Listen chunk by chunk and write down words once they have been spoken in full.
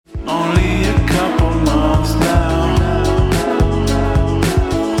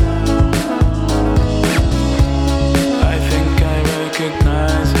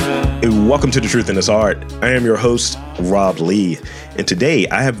Welcome to The Truth in This Art. I am your host, Rob Lee, and today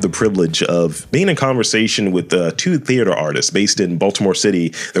I have the privilege of being in conversation with two theater artists based in Baltimore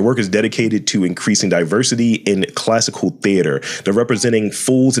City. Their work is dedicated to increasing diversity in classical theater. They're representing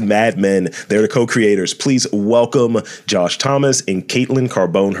Fools and Madmen. They're the co-creators. Please welcome Josh Thomas and Caitlin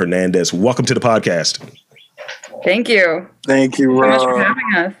Carbone Hernandez. Welcome to the podcast. Thank you. Thank you, Rob. Thank you so much for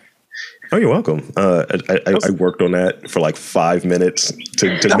having us. Oh, you're welcome. I worked on that for like 5 minutes to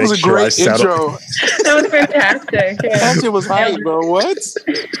that make was a sure great I settled. intro. That was fantastic. Yeah. That shit was hype, bro. What?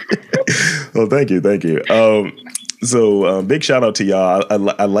 Well, thank you. So big shout out to y'all.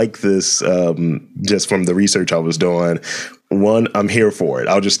 I like this just from the research I was doing. One, I'm here for it.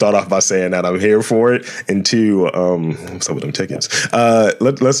 I'll just start off by saying that I'm here for it. And two, what's up with them tickets?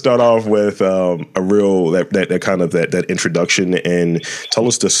 Let's start off with a real that kind of that introduction and tell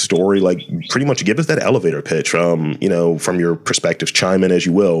us the story. Like pretty much give us that elevator pitch. From your perspective, chime in as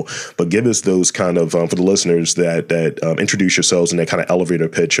you will, but give us those kind of for the listeners that introduce yourselves and that kind of elevator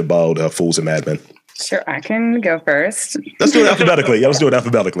pitch about Fools and Madmen. Sure, I can go first. Let's do it alphabetically. Yeah, let's do it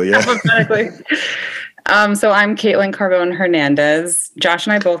alphabetically. Yeah. Alphabetically. So I'm Caitlin Carbone Hernandez. Josh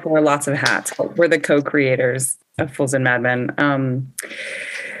and I both wear lots of hats. We're the co-creators of Fools and Madmen.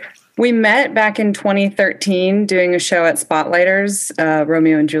 We met back in 2013 doing a show at Spotlighters,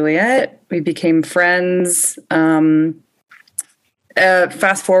 Romeo and Juliet. We became friends.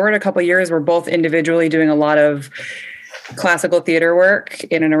 Fast forward a couple years, we're both individually doing a lot of classical theater work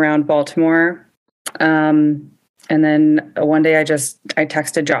in and around Baltimore. And then one day I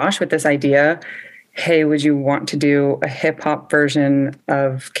texted Josh with this idea. Hey, would you want to do a hip hop version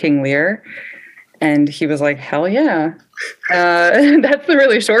of King Lear? And he was like, hell yeah. That's the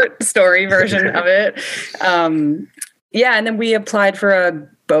really short story version of it. And then we applied for a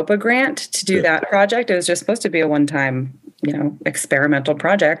BOPA grant to do that project. It was just supposed to be a one-time, experimental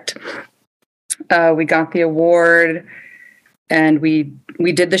project. We got the award and we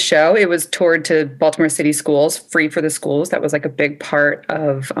did the show. It was toured to Baltimore City schools, free for the schools. That was like a big part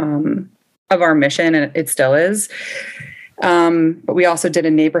of our mission, and it still is. But we also did a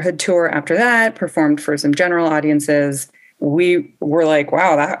neighborhood tour after that, performed for some general audiences. We were like,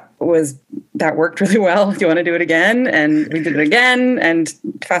 wow, that worked really well. Do you want to do it again? And we did it again. And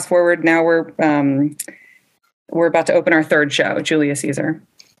fast forward, now we're about to open our third show, Julius Caesar.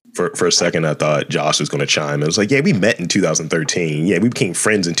 For a second, I thought Josh was going to chime. It was like, yeah, we met in 2013. Yeah, we became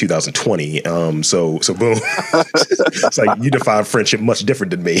friends in 2020. So boom. It's like you define friendship much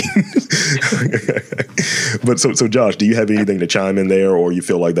different than me. But so Josh, do you have anything to chime in there, or you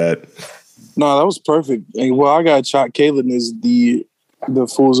feel like that? No, that was perfect. And well, I got shot. Caitlin is the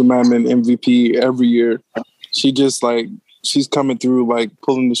Fools and Madmen MVP every year. She just she's coming through,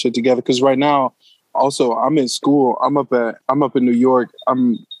 pulling the shit together. Because right now, also, I'm in school. I'm up in New York.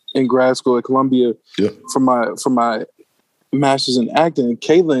 I'm in grad school at Columbia for my master's in acting. And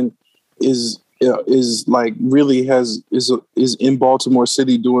Caitlin is in Baltimore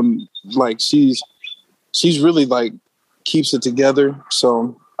City doing she's really keeps it together.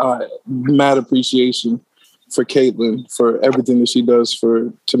 So mad appreciation for Caitlin for everything that she does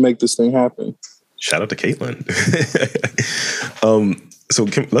to make this thing happen. Shout out to Caitlin. So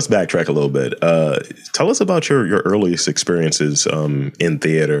let's backtrack a little bit. Tell us about your earliest experiences in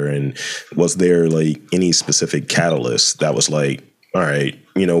theater, and was there any specific catalyst that was like, all right,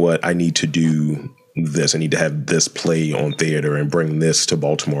 you know what, I need to do this. I need to have this play on theater and bring this to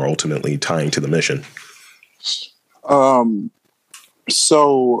Baltimore, ultimately tying to the mission.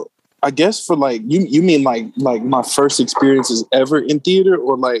 So I guess for you mean my first experiences ever in theater,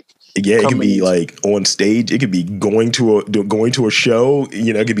 or yeah, it could be on stage. It could be going to a show.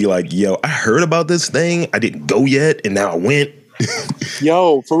 It could be yo, I heard about this thing. I didn't go yet, and now I went.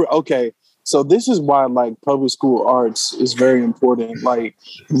 Yo, okay. So this is why public school arts is very important. When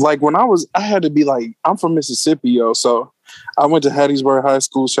I had to be I'm from Mississippi, yo. So I went to Hattiesburg High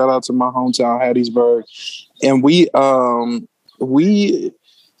School. Shout out to my hometown, Hattiesburg, and we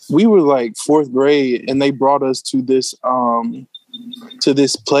were fourth grade, and they brought us to this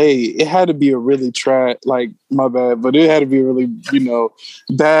play. It had to be a really my bad, but it had to be a really,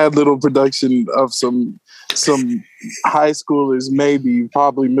 bad little production of some high schoolers,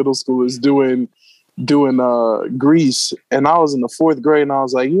 probably middle schoolers doing Grease. And I was in the fourth grade, and I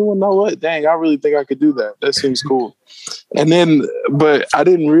was like, you know what? Dang, I really think I could do that. That seems cool. And then, but I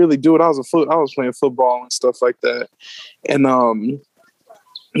didn't really do it. I was playing football and stuff like that. And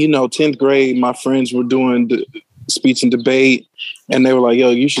 10th grade, my friends were doing speech and debate, and they were like, yo,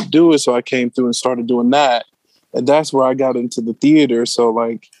 you should do it. So I came through and started doing that. And that's where I got into the theater. So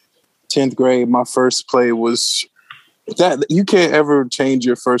 10th grade, my first play was that. You can't ever change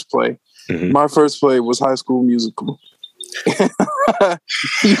your first play. My first play was High School Musical.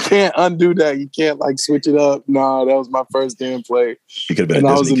 You can't undo that. You can't like switch it up. Nah, that was my first damn play. You could have been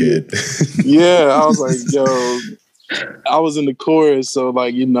a Disney kid. Yeah, I was like, yo, I was in the chorus, so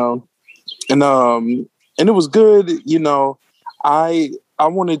like, you know, and it was good, you know. I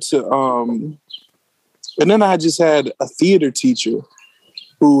wanted to and then I just had a theater teacher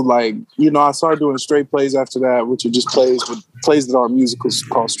who, like, you know, I started doing straight plays after that, which are just plays that are musicals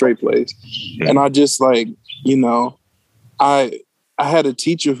called straight plays. And I just, like, you know, I had a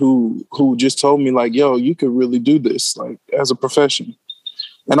teacher who just told me, like, yo, you could really do this, like, as a profession.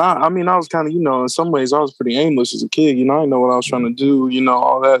 And I mean, I was kind of, you know, in some ways I was pretty aimless as a kid. You know, I didn't know what I was trying to do, you know,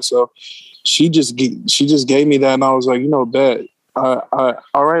 all that. So she just gave me that, and I was like, you know, bet. All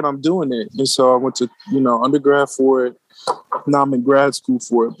right, I'm doing it. And so I went to, you know, undergrad for it. Now I'm in grad school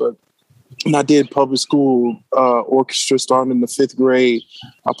for it. And I did public school orchestra starting in the 5th grade.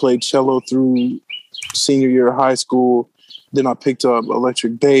 I played cello through senior year of high school. Then I picked up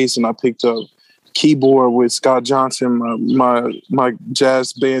electric bass, and I picked up keyboard with Scott Johnson, my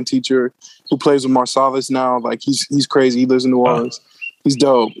jazz band teacher who plays with Marsalis now. Like, he's crazy. He lives in New Orleans. He's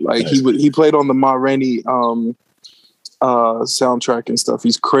dope. Like, he played on the Ma Rainey soundtrack and stuff.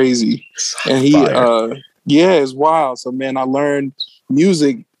 He's crazy. And he it's wild. So man, I learned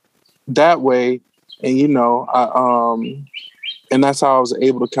music that way, and you know, and that's how I was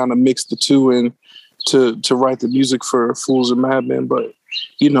able to kind of mix the two and to write the music for Fools and Madmen. But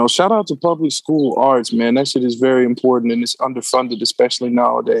you know, shout out to public school arts, man. That shit is very important, and it's underfunded, especially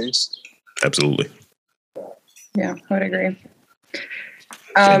nowadays. Absolutely. Yeah, I would agree.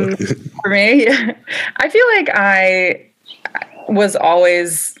 For me, I feel like I was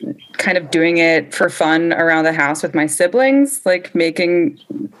always kind of doing it for fun around the house with my siblings, like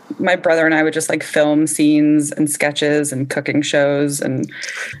my brother and I would just like film scenes and sketches and cooking shows, and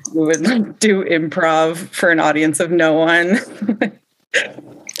we would like do improv for an audience of no one.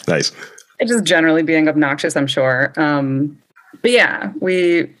 Nice. It just generally being obnoxious, I'm sure. But yeah,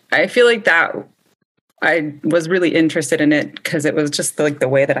 I feel like that I was really interested in it because it was just like the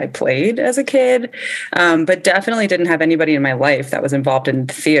way that I played as a kid, but definitely didn't have anybody in my life that was involved in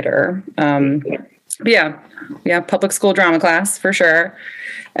theater. But yeah, public school drama class for sure.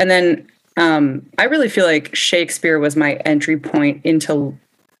 And then I really feel like Shakespeare was my entry point into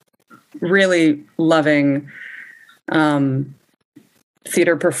really loving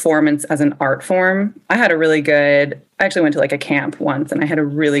theater performance as an art form. I actually went to like a camp once, and I had a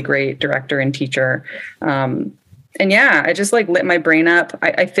really great director and teacher. And yeah, I just like lit my brain up.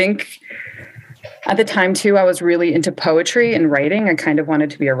 I think at the time too, I was really into poetry and writing. I kind of wanted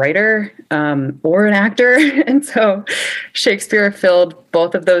to be a writer or an actor. And so Shakespeare filled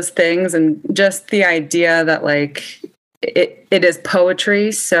both of those things, and just the idea that like it is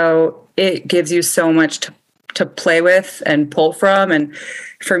poetry. So it gives you so much to play with and pull from. And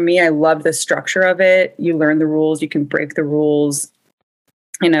for me, I love the structure of it. You learn the rules, you can break the rules.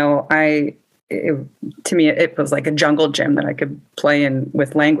 You know, to me, it was like a jungle gym that I could play in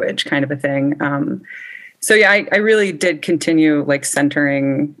with language, kind of a thing. So yeah, I really did continue like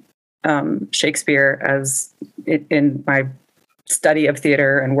centering Shakespeare as in my study of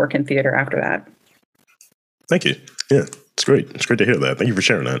theater and work in theater after that. Thank you. Yeah, it's great. It's great to hear that. Thank you for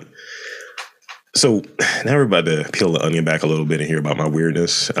sharing that. So now we're about to peel the onion back a little bit and hear about my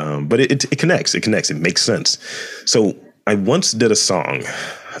weirdness. But it connects. It connects. It makes sense. So I once did a song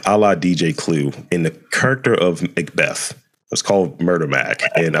a la DJ Clue in the character of Macbeth. It was called Murder Mac,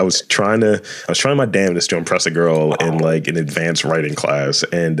 and I was trying my damnedest to impress a girl in like an advanced writing class.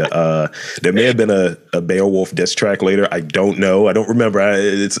 And there may have been a Beowulf diss track later. I don't know. I don't remember.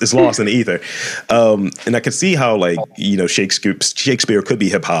 It's lost in the ether. And I could see how like, you know, Shakespeare could be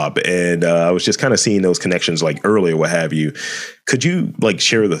hip hop, and I was just kind of seeing those connections like earlier, what have you. Could you like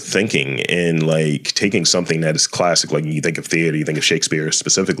share the thinking in like taking something that is classic, like you think of theater, you think of Shakespeare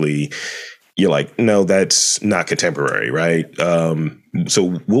specifically? You're like, no, that's not contemporary, right?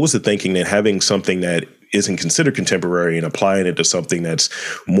 So what was the thinking that having something that isn't considered contemporary and applying it to something that's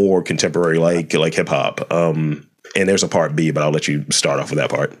more contemporary, like hip hop? And there's a part B, but I'll let you start off with that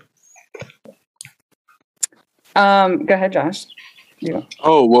part. Go ahead, Josh. Yeah.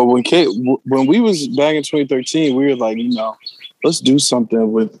 Oh, well, when we was back in 2013, we were like, you know, let's do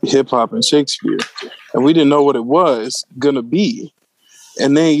something with hip hop and Shakespeare. And we didn't know what it was gonna be.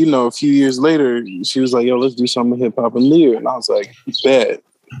 And then, you know, a few years later, she was like, yo, let's do something with hip hop and Lear. And I was like, bet.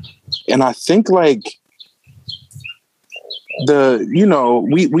 And I think like Kayla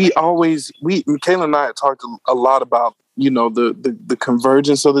and I had talked a lot about, you know, the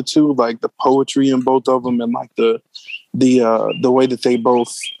convergence of the two, like the poetry in both of them, and like the way that they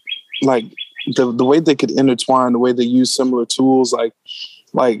both like the way they could intertwine, the way they use similar tools,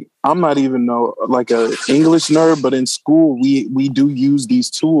 like I'm not even like a English nerd, but in school we do use these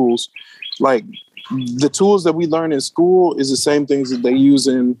tools. Like the tools that we learn in school is the same things that they use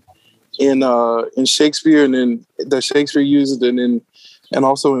in Shakespeare, and then that Shakespeare uses, and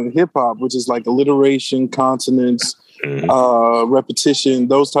also in hip hop, which is like alliteration, consonants, repetition,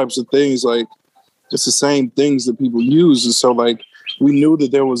 those types of things. Like it's the same things that people use, and so like we knew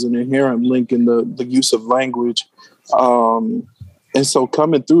that there was an inherent link in the use of language. And so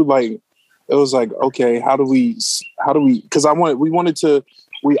coming through, like, it was like, okay, how do we, because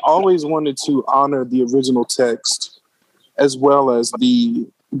we always wanted to honor the original text as well as the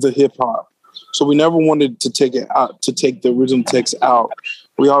hip hop. So we never wanted to take the original text out.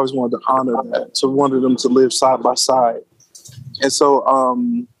 We always wanted to honor that. So we wanted them to live side by side. And so,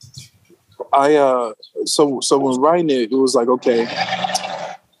 so when writing it, it was like, okay,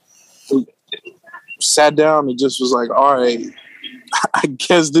 we sat down and just was like, all right, I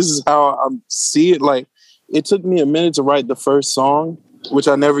guess this is how I see it. Like, it took me a minute to write the first song, which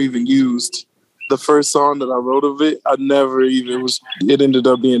I never even used. The first song that I wrote of it, it ended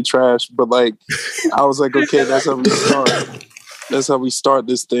up being trash. But like, I was like, okay, that's how we start. That's how we start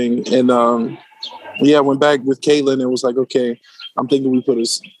this thing. And I went back with Caitlin and was like, okay, I'm thinking we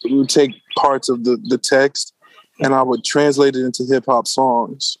would take parts of the text and I would translate it into hip hop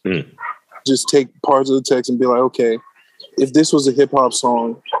songs. Just take parts of the text and be like, okay, if this was a hip hop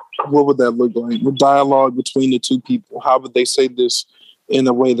song, what would that look like? The dialogue between the two people, how would they say this in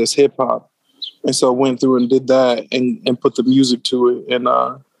a way that's hip hop? And so I went through and did that and put the music to it. And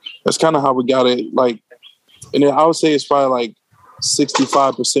that's kind of how we got it. Like, and I would say it's probably like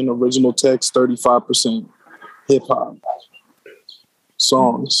 65% original text, 35% hip hop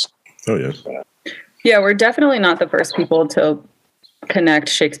songs. Oh, yeah. Yeah, we're definitely not the first people to connect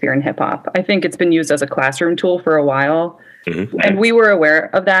Shakespeare and hip hop. I think it's been used as a classroom tool for a while. And we were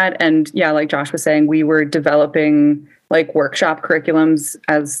aware of that. And yeah, like Josh was saying, we were developing like workshop curriculums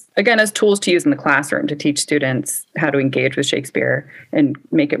as tools to use in the classroom to teach students how to engage with Shakespeare and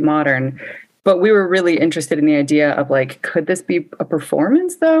make it modern. But we were really interested in the idea of like, could this be a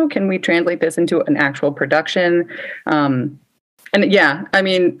performance though? Can we translate this into an actual production? And yeah, I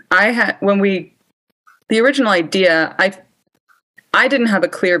mean, the original idea, I didn't have a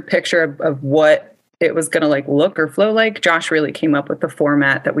clear picture of what it was going to like look or flow like. Josh really came up with the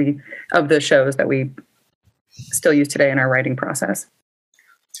format of the shows that we still use today in our writing process.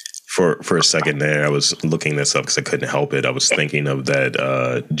 For a second there, I was looking this up because I couldn't help it. I was thinking of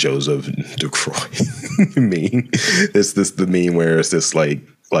that Joseph DeCroix meme. It's the meme where it's this like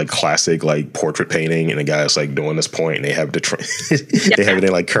classic like portrait painting, and the guy's like doing this point, and they have they have it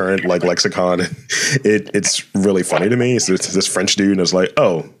in like current like lexicon. It's really funny to me. So it's this French dude, and it's like,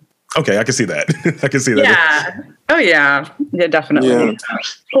 oh, okay, I can see that. I can see that. Yeah. Oh yeah. Yeah, definitely. Yeah.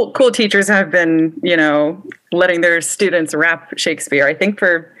 Cool teachers have been, letting their students rap Shakespeare, I think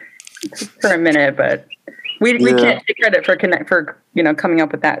for a minute, but we can't take credit for coming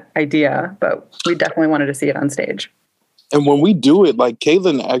up with that idea, but we definitely wanted to see it on stage. And when we do it, like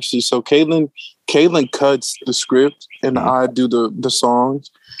Caitlin cuts the script and I do the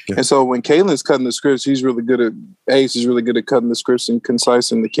songs. Yeah. And so when Caitlin's cutting the scripts, she's really good at cutting the scripts and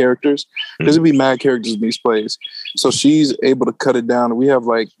concising the characters. There's gonna be mad characters in these plays. So she's able to cut it down. We have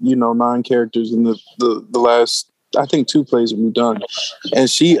 9 characters in the last, I think, 2 plays that we've done. And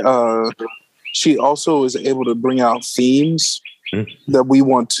she also is able to bring out themes that we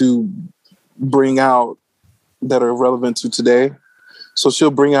want to bring out that are relevant to today. So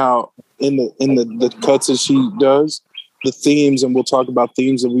she'll bring out in the cuts that she does the themes, and we'll talk about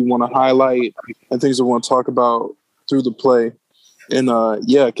themes that we want to highlight and things that we want to talk about through the play. And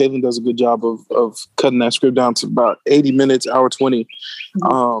Caitlin does a good job of cutting that script down to about 80 minutes, hour 20.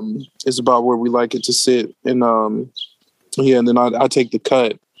 Is about where we like it to sit. And and then I take the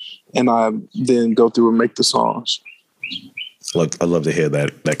cut and I then go through and make the songs. Look, I love to hear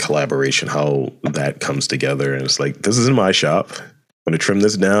that collaboration, how that comes together. And it's like, this is in my shop. I'm going to trim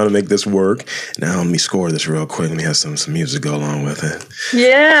this down and make this work. Now let me score this real quick. Let me have some music go along with it.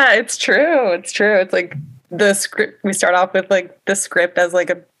 Yeah, it's true. It's true. It's like the script. We start off with like the script as like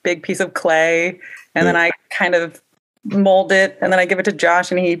a big piece of clay. And then I kind of mold it. And then I give it to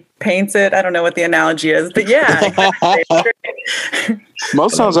Josh and he paints it. I don't know what the analogy is, but yeah.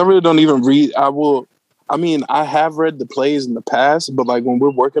 Most times I really don't even read. I have read the plays in the past, but like when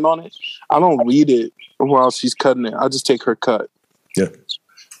we're working on it, I don't read it while she's cutting it. I just take her cut. Yeah.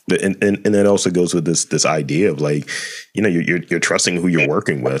 And it also goes with this idea of like, you know, you're trusting who you're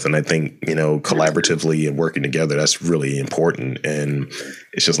working with. And I think, you know, collaboratively and working together, that's really important. And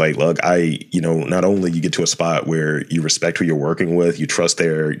it's just like, look, not only you get to a spot where you respect who you're working with, you trust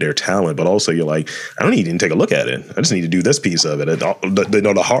their talent, but also you're like, I don't need to even take a look at it. I just need to do this piece of it. And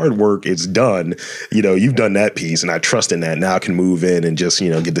the hard work is done. You know, you've done that piece and I trust in that. Now I can move in and just, you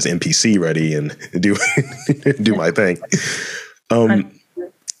know, get this NPC ready and do do my thing.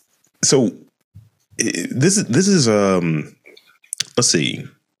 So this is let's see.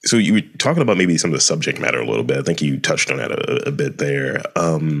 So you were talking about maybe some of the subject matter a little bit. I think you touched on that a bit there.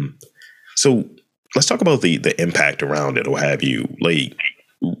 So let's talk about the impact around it, or have you, like,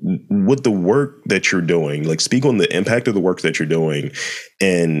 with the work that you're doing, like, speak on the impact of the work that you're doing,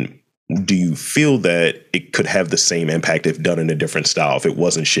 and do you feel that it could have the same impact if done in a different style, if it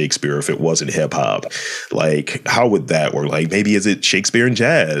wasn't Shakespeare, if it wasn't hip hop? Like, how would that work? Like, maybe is it Shakespeare and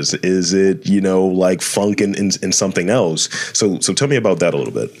jazz? Is it, you know, like funk and something else? So tell me about that a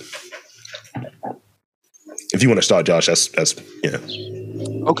little bit. If you want to start, Josh, that's yeah.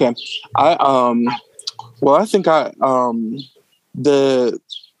 Okay. I think the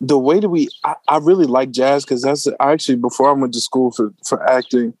way that I really like jazz, because I actually, before I went to school for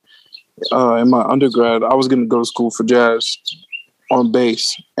acting, in my undergrad, I was going to go to school for jazz on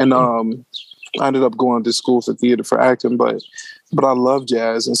bass, and I ended up going to school for theater for acting. But I love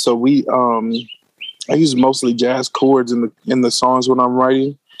jazz, and so I use mostly jazz chords in the songs when I'm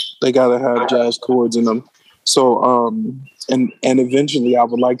writing. They gotta have jazz chords in them. So and eventually, I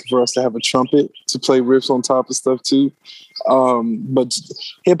would like for us to have a trumpet to play riffs on top of stuff too. But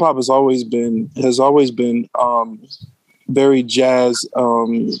hip hop has always been very jazz.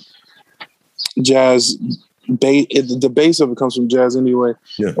 Jazz the bass of it comes from jazz anyway.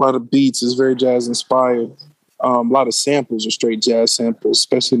 Yeah. A lot of beats is very jazz inspired. A lot of samples are straight jazz samples,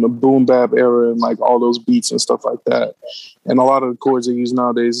 especially in the boom bap era and like all those beats and stuff like that. And a lot of the chords they use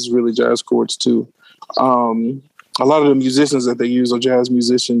nowadays is really jazz chords too. A lot of the musicians that they use are jazz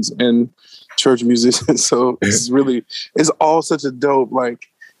musicians and church musicians. So it's all such a dope like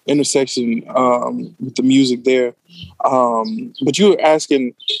intersection with the music there. But you were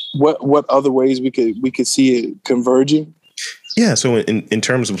asking what other ways we could see it converging. Yeah. So in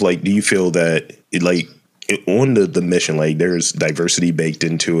terms of like, do you feel that on the mission, like there's diversity baked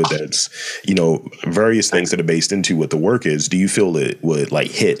into it, that's, you know, various things that are based into what the work is? Do you feel it would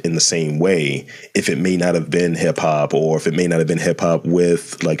like hit in the same way if it may not have been hip hop, or if it may not have been hip hop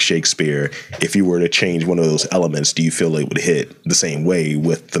with like Shakespeare? If you were to change one of those elements, do you feel it would hit the same way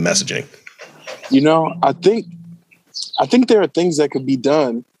with the messaging? You know, I think there are things that could be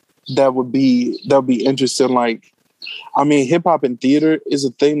done that would be interesting. Like, I mean, hip hop and theater is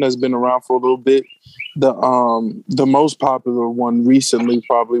a thing that's been around for a little bit. The most popular one recently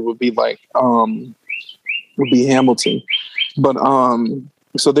probably would be Hamilton. But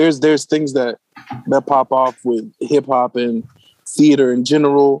so there's things that pop off with hip hop and theater in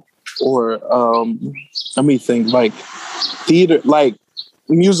general, or let me think, like theater, like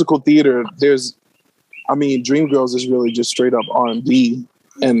musical theater. Dreamgirls is really just straight up R&B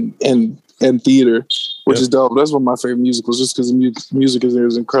and theater, which is dope. That's one of my favorite musicals, just because the music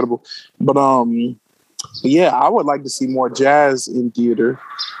is incredible. But yeah, I would like to see more jazz in theater.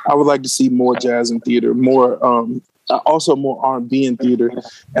 I would like to see more jazz in theater, more also more R&B in theater,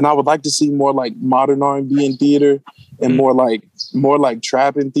 and I would like to see more like modern R&B in theater, and more like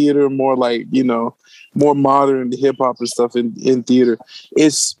trap in theater, more like, you know, more modern hip hop and stuff in theater.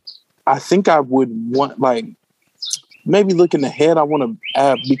 I think I would want, like, maybe looking ahead, I want to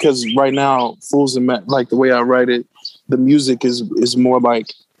add, because right now, Fools and like the way I write it, the music is more like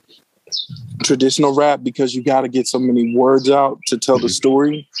traditional rap, because you got to get so many words out to tell the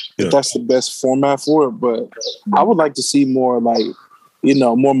story. Yeah. That's the best format for it. But I would like to see more like, you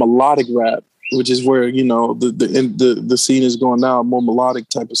know, more melodic rap, which is where, you know, the scene is going now, more melodic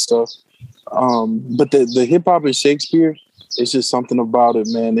type of stuff. But the hip hop and Shakespeare, it's just something about it,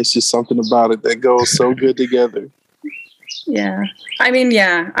 man. It's just something about it that goes so good together. Yeah. I mean,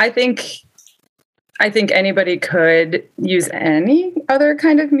 yeah, I think anybody could use any other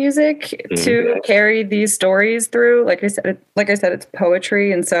kind of music to carry these stories through. Like I said, it's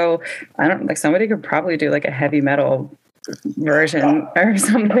poetry. And so somebody could probably do like a heavy metal version or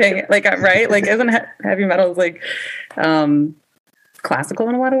something, like, right? Like, isn't heavy metal like, classical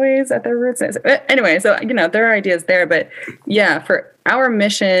in a lot of ways at their roots? Anyway, so, you know, there are ideas there, but yeah, for our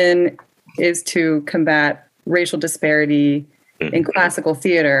mission is to combat racial disparity in classical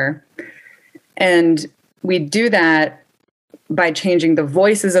theater. And we do that by changing the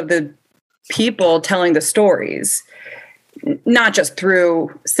voices of the people telling the stories. not just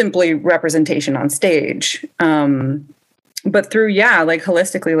through simply representation on stage, but through, like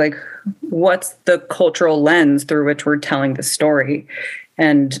holistically, like what's the cultural lens through which we're telling the story.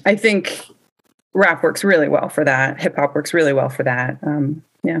 And I think rap works really well for that. Hip hop works really well for that.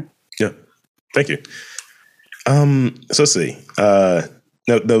 Yeah. Thank you. So let's see.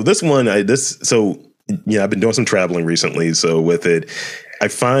 No, this one, I've been doing some traveling recently. So with it, I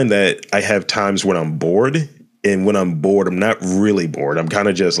find that I have times when I'm bored. And when I'm bored, I'm not really bored. I'm kind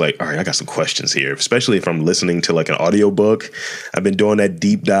of just like, all right, I got some questions here, especially if I'm listening to like an audiobook. I've been doing that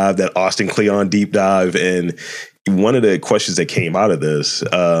deep dive, that Austin Kleon deep dive. And one of the questions that came out of this,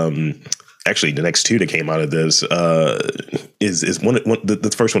 actually the next two that came out of this is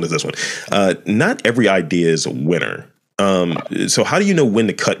the first one is this one. Not every idea is a winner. So how do you know when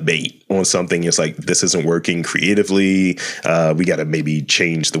to cut bait on something? It's like, this isn't working creatively. We got to maybe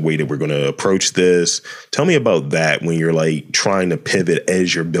change the way that we're going to approach this. Tell me about that when you're like trying to pivot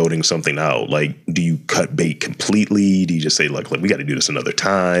as you're building something out. Like, do you cut bait completely? Do you just say, look, we got to do this another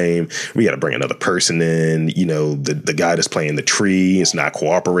time. We got to bring another person in. You know, the guy that's playing the tree is not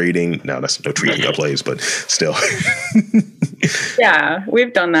cooperating. Now that's no tree plays, but still. Yeah,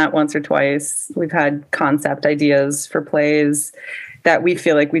 we've done that once or twice. We've had concept ideas for plays that we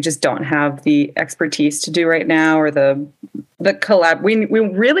feel like we just don't have the expertise to do right now, or the collab. We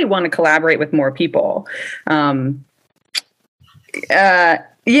really want to collaborate with more people. We've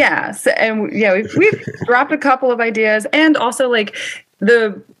dropped a couple of ideas, and also like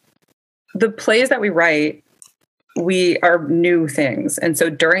the plays that we write, we are new things. And so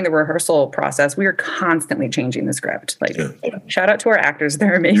during the rehearsal process, we are constantly changing the script. Like, shout out to our actors.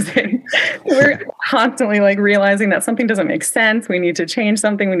 They're amazing. We're constantly like realizing that something doesn't make sense. We need to change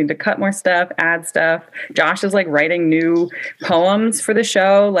something. We need to cut more stuff, add stuff. Josh is like writing new poems for the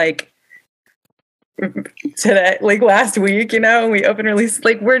show. Like today, like last week, we open release,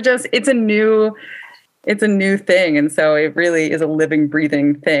 like it's a new thing. And so it really is a living,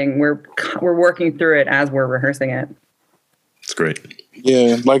 breathing thing. We're working through it as we're rehearsing it. It's great.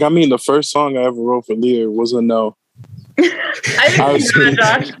 Yeah. Like, I mean, the first song I ever wrote for Lear was a no. I didn't know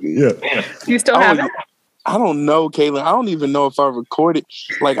that, Josh. Yeah. Do you still have it? I don't know, Caitlin. I don't even know if I recorded.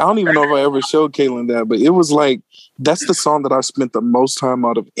 Like, I don't even know if I ever showed Caitlin that. But it was like, that's the song that I spent the most time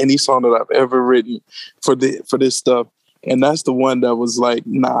out of any song that I've ever written for this stuff. And that's the one that was like,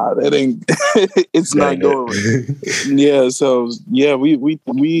 nah, that ain't, it's not going. Yeah. So yeah, we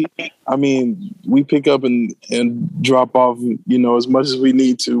pick up and drop off, as much as we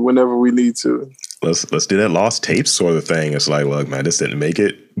need to, whenever we need to. Let's do that lost tapes sort of thing. It's like, look, man, this didn't make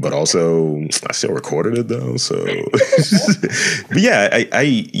it, but also I still recorded it though. So, but yeah,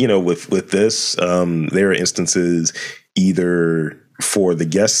 I with this, there are instances either for the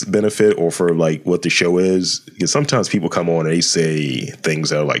guest's benefit or for like what the show is, because sometimes people come on and they say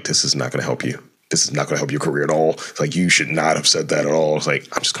things that are like, this is not going to help you. This is not going to help your career at all. It's like, you should not have said that at all. It's like,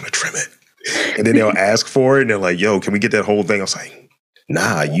 I'm just going to trim it. And then they'll ask for it and they're like, yo, can we get that whole thing? I was like,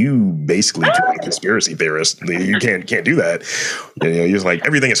 nah, you basically a conspiracy theorist. You can't do that. You're just like,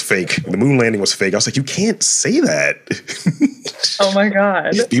 everything is fake. The moon landing was fake. I was like, you can't say that. Oh my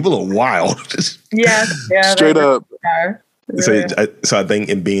God. People are wild. Yeah. Straight up. So I think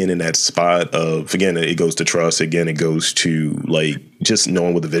in being in that spot of, again, it goes to trust. Again, it goes to like just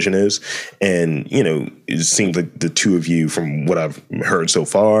knowing what the vision is. And, it seems like the two of you, from what I've heard so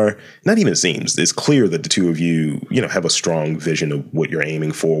far, not even it seems, it's clear that the two of you, have a strong vision of what you're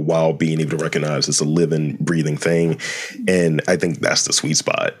aiming for while being able to recognize it's a living, breathing thing. And I think that's the sweet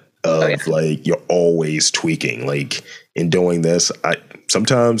spot of like, you're always tweaking. Like in doing this,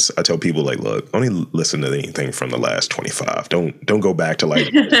 sometimes I tell people like, look, only listen to anything from the last 25. Don't go back to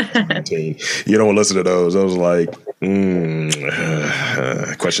like 19. You don't listen to those. I was like,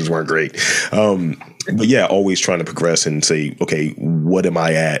 questions weren't great. But yeah, always trying to progress and say, okay, what am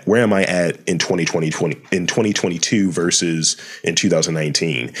I at? Where am I at in 2022 versus in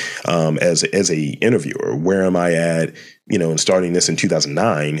 2019? As a interviewer, where am I at? And starting this in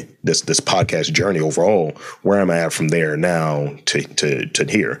 2009, this podcast journey overall, where am I at from there now to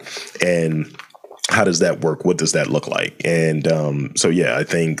here? And how does that work? What does that look like? And so, yeah, I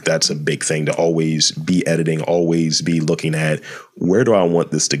think that's a big thing, to always be editing, always be looking at, where do I want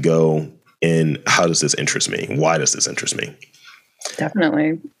this to go? And how does this interest me? Why does this interest me?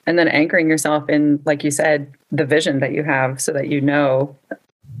 Definitely. And then anchoring yourself in, like you said, the vision that you have, so that you're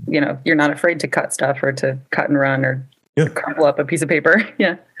not afraid to cut stuff or to cut and run or Yeah. Crumple up a piece of paper.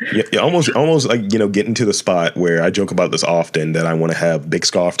 Yeah. Yeah, almost like, getting to the spot where I joke about this often, that I want to have big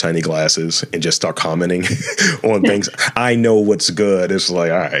scarf, tiny glasses, and just start commenting on things. I know what's good. It's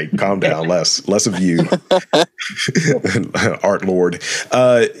like, all right, calm down, less of you, art lord.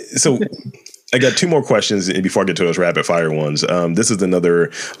 So I got two more questions before I get to those rapid fire ones. This is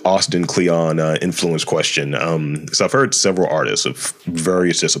another Austin Kleon influence question. So I've heard several artists of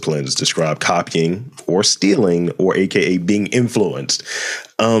various disciplines describe copying or stealing, or AKA being influenced.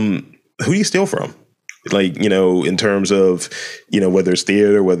 Who do you steal from? Like, in terms of, whether it's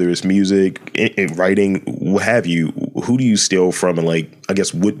theater, whether it's music, in writing, what have you, who do you steal from? And like, I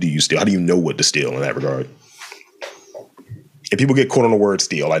guess, what do you steal? How do you know what to steal in that regard? And people get caught on the word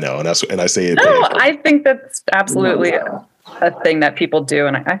steal, I know, and I say it. No, I think that's absolutely a thing that people do,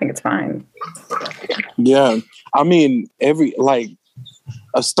 and I think it's fine. Yeah, I mean,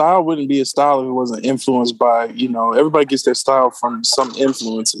 a style wouldn't be a style if it wasn't influenced by, everybody gets their style from some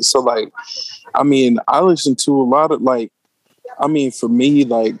influences. So, like, I mean, I listen to a lot of, for me,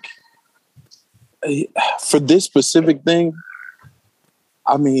 for this specific thing,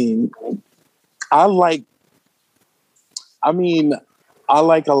 I mean, I listen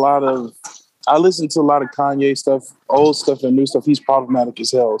to a lot of Kanye stuff, old stuff and new stuff. He's problematic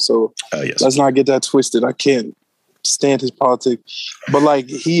as hell. So yes. Let's not get that twisted. I can't stand his politics. But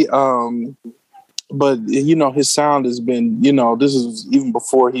his sound has been, this is even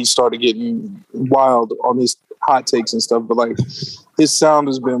before he started getting wild on his hot takes and stuff. But like, his sound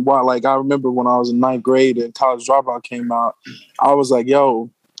has been wild. Like, I remember when I was in 9th grade and College Dropout came out, I was like,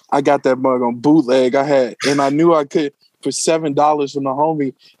 yo, I got that mug on bootleg. And I knew I could for $7 from the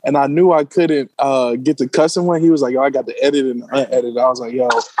homie, and I knew I couldn't get the custom one. He was like, yo, I got the edited and unedited. I was like, yo,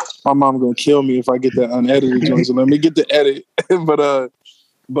 my mom gonna kill me if I get that unedited joint, so let me get the edit. but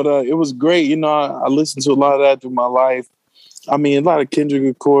it was great. I listened to a lot of that through my life. I mean, a lot of Kendrick,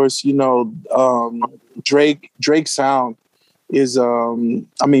 of course. Drake's sound is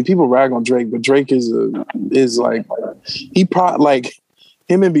people rag on Drake, but Drake is like, he probably, like,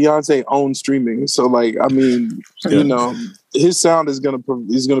 him and Beyonce own streaming. So like, I mean, his sound is gonna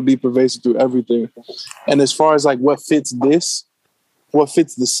be pervasive through everything. And as far as like what fits the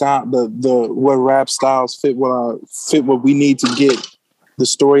sound, what rap styles fit what we need to get the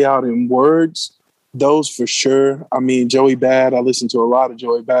story out in words, those for sure. I mean, Joey Bad, I listen to a lot of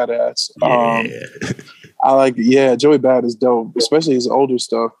Joey Badass. Joey Bad is dope, especially his older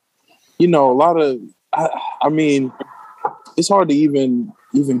stuff. A lot of, I mean, it's hard to even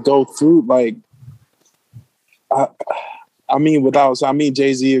go through, like,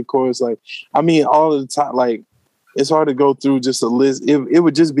 Jay-Z, of course, like, all of the time, like, it's hard to go through just a list. It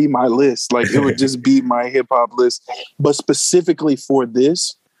would just be my list. Like, it would just be my hip hop list. But specifically for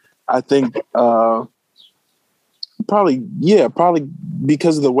this, I think, probably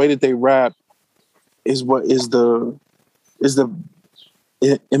because of the way that they rap is what is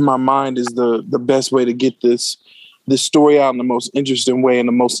in my mind is the best way to get this story out in the most interesting way and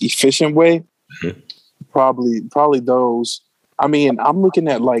the most efficient way. Mm-hmm. Probably those. I mean, I'm looking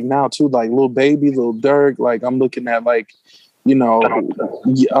at like now too, like Lil Baby, Lil Durk. Like I'm looking at like,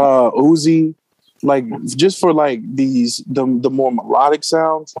 Uzi, like just for like the more melodic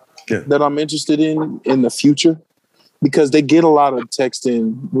sounds that I'm interested in the future, because they get a lot of text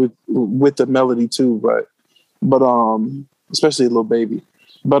in with the melody too, but especially Lil Baby,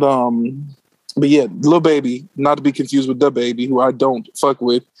 but yeah, Lil Baby, not to be confused with Da Baby, who I don't fuck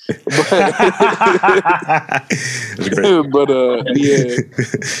with. But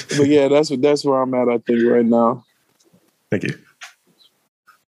yeah, that's where I'm at, I think, right now. Thank you.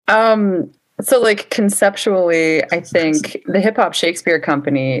 So like conceptually, I think the Hip Hop Shakespeare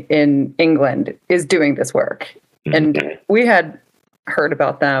Company in England is doing this work. Mm-hmm. And we had heard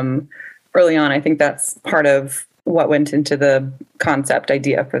about them early on. I think that's part of what went into the concept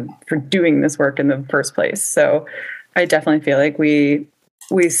idea for doing this work in the first place. So I definitely feel like we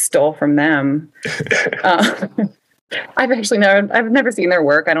stole from them. I've never seen their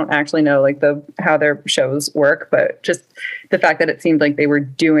work. I don't actually know like how their shows work, but just the fact that it seemed like they were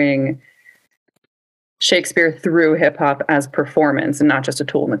doing Shakespeare through hip hop as performance and not just a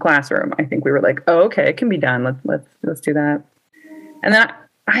tool in the classroom. I think we were like, oh, okay, it can be done. Let's do that. And then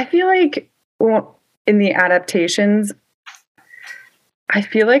I feel like, well, in the adaptations, I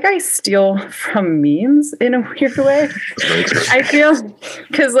feel like I steal from memes in a weird way. I feel,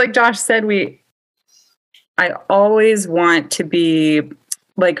 because like Josh said, I always want to be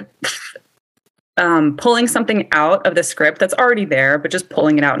like pulling something out of the script that's already there, but just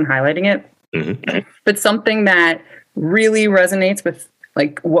pulling it out and highlighting it. Mm-hmm. But something that really resonates with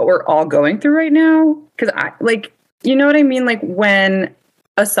like what we're all going through right now. Because You know what I mean? Like when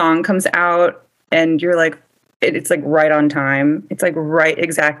a song comes out and you're like, it's like right on time. It's like right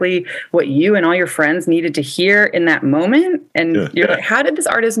exactly what you and all your friends needed to hear in that moment. And you're like, how did this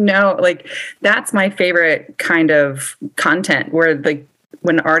artist know? Like, that's my favorite kind of content, where like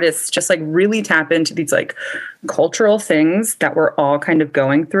when artists just like really tap into these like cultural things that we're all kind of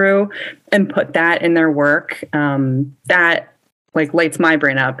going through and put that in their work. That like lights my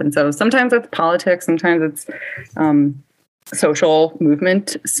brain up. And so sometimes it's politics, sometimes it's social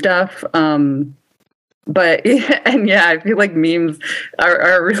movement stuff. But and yeah, I feel like memes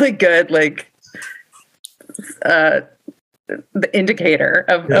are really good, like the indicator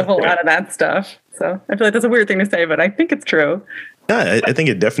of a lot of that stuff. So I feel like that's a weird thing to say, but I think it's true. Yeah, I think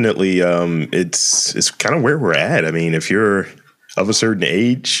it definitely it's kind of where we're at. I mean, if you're of a certain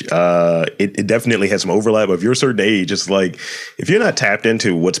age, it definitely has some overlap. If you're a certain age, it's like if you're not tapped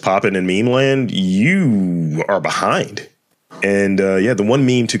into what's popping in meme land, you are behind. And the one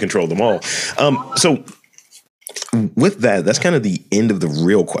meme to control them all. So with that, that's kind of the end of the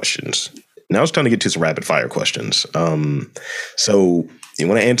real questions. Now it's time to get to some rapid fire questions. So you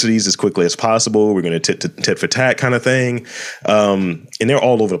want to answer these as quickly as possible. We're going to tit for tat kind of thing. And they're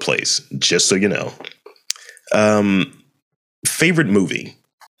all over the place, just so you know. Favorite movie?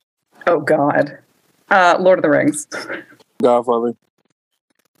 Oh, God. Lord of the Rings. Godfather.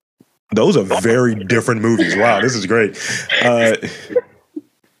 Those are very different movies. Wow, this is great.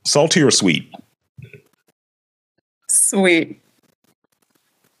 Salty or sweet? Sweet.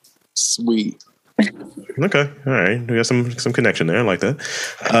 Sweet. Okay, all right. We got some connection there. I like that.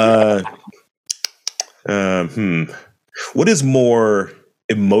 What is more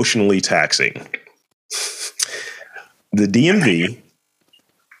emotionally taxing? The DMV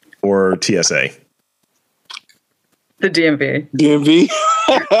or TSA? The DMV. DMV.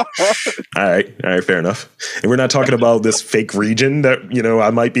 All right, fair enough. And we're not talking about this fake region that I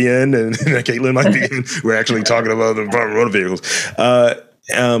might be in and Caitlin might be in. We're actually talking about the motor vehicles.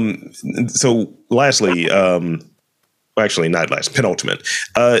 So, lastly, actually not last, penultimate.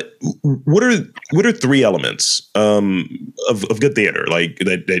 What are three elements of good theater, like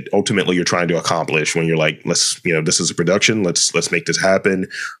that ultimately you're trying to accomplish when you're like, let's this is a production, let's make this happen.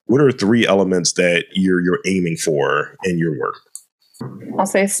 What are three elements that you're aiming for in your work? I'll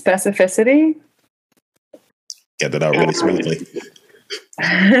say specificity. Get that out really smoothly.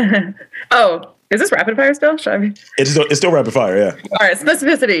 Oh, is this rapid fire still? It's still rapid fire, yeah. All right,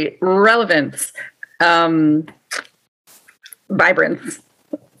 specificity, relevance, vibrance.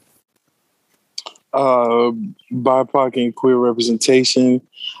 BIPOC and queer representation,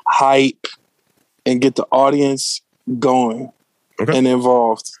 hype, and get the audience going and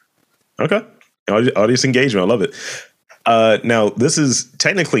involved. Okay. Audience engagement. I love it. Now, this is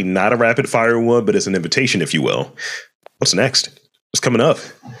technically not a rapid fire one, but it's an invitation, if you will. What's next? What's coming up?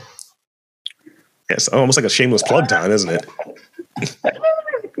 It's almost like a shameless plug time, isn't it?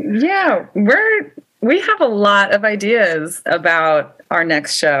 Yeah, we have a lot of ideas about our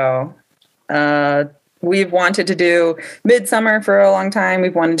next show. We've wanted to do Midsummer for a long time.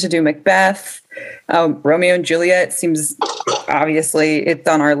 We've wanted to do Macbeth. Romeo and Juliet seems, obviously, it's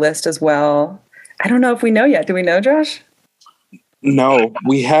on our list as well. I don't know if we know yet. Do we know, Josh? No,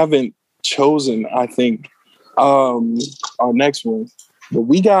 we haven't chosen, I think, our next one. But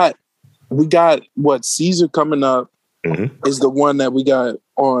we got what Caesar coming up is the one that we got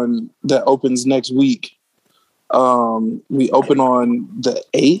on that opens next week. We open on the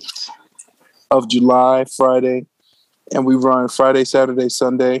 8th of July, Friday, and we run Friday, Saturday,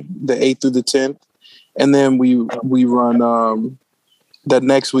 Sunday, the 8th through the 10th. And then we run that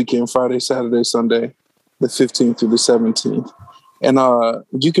next weekend, Friday, Saturday, Sunday, the 15th through the 17th. And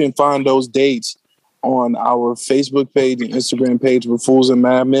you can find those dates on our Facebook page and Instagram page with Fools and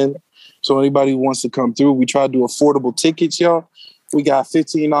Madmen. So anybody who wants to come through, we try to do affordable tickets, y'all. We got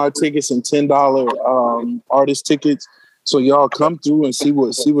 $15 tickets and $10 artist tickets. So y'all come through and see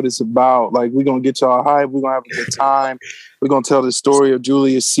what it's about. Like, we're going to get y'all hype. We're going to have a good time. We're going to tell the story of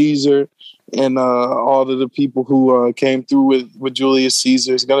Julius Caesar and all of the people who came through with Julius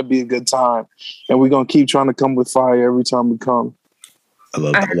Caesar. It's going to be a good time. And we're going to keep trying to come with fire every time we come. I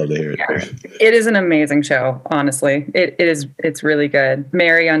love to hear it. It is an amazing show, honestly. It's really good.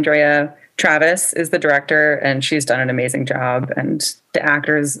 Mary Andrea Travis is the director, and she's done an amazing job. And the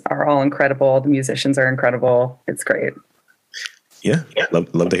actors are all incredible. The musicians are incredible. It's great. Yeah,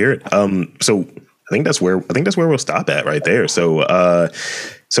 love to hear it. So I think that's where we'll stop at right there. So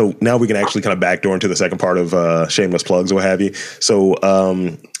now we can actually kind of backdoor into the second part of shameless plugs or what have you. So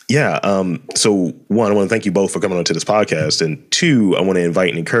Yeah. So one, I want to thank you both for coming on to this podcast. And two, I want to invite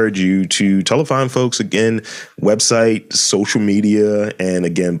and encourage you to tell fine folks again, website, social media, and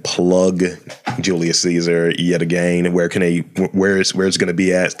again, plug Julius Caesar yet again. Where it's going to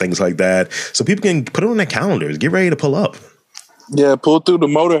be at, things like that. So people can put it on their calendars, get ready to pull up. Yeah, pull through the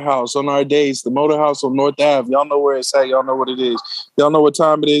Motor House on our days. The Motor House on North Ave. Y'all know where it's at. Y'all know what it is. Y'all know what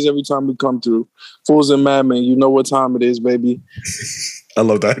time it is every time we come through. Fools and Madmen, you know what time it is, baby. I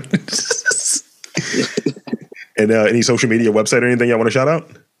love that. And any social media, website, or anything y'all want to shout out?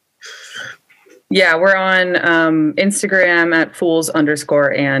 Yeah, we're on Instagram at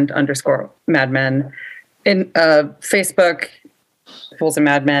fools_and_madmen. In Facebook, Fools and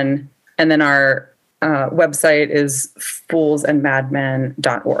Madmen. And then our website is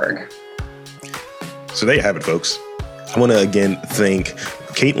foolsandmadmen.org. So there you have it, folks. I want to again thank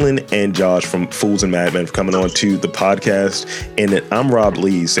Caitlin and Josh from Fools and Madmen for coming on to the podcast. And I'm Rob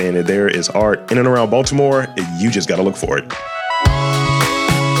Lee saying that there is art in and around Baltimore. You just got to look for it.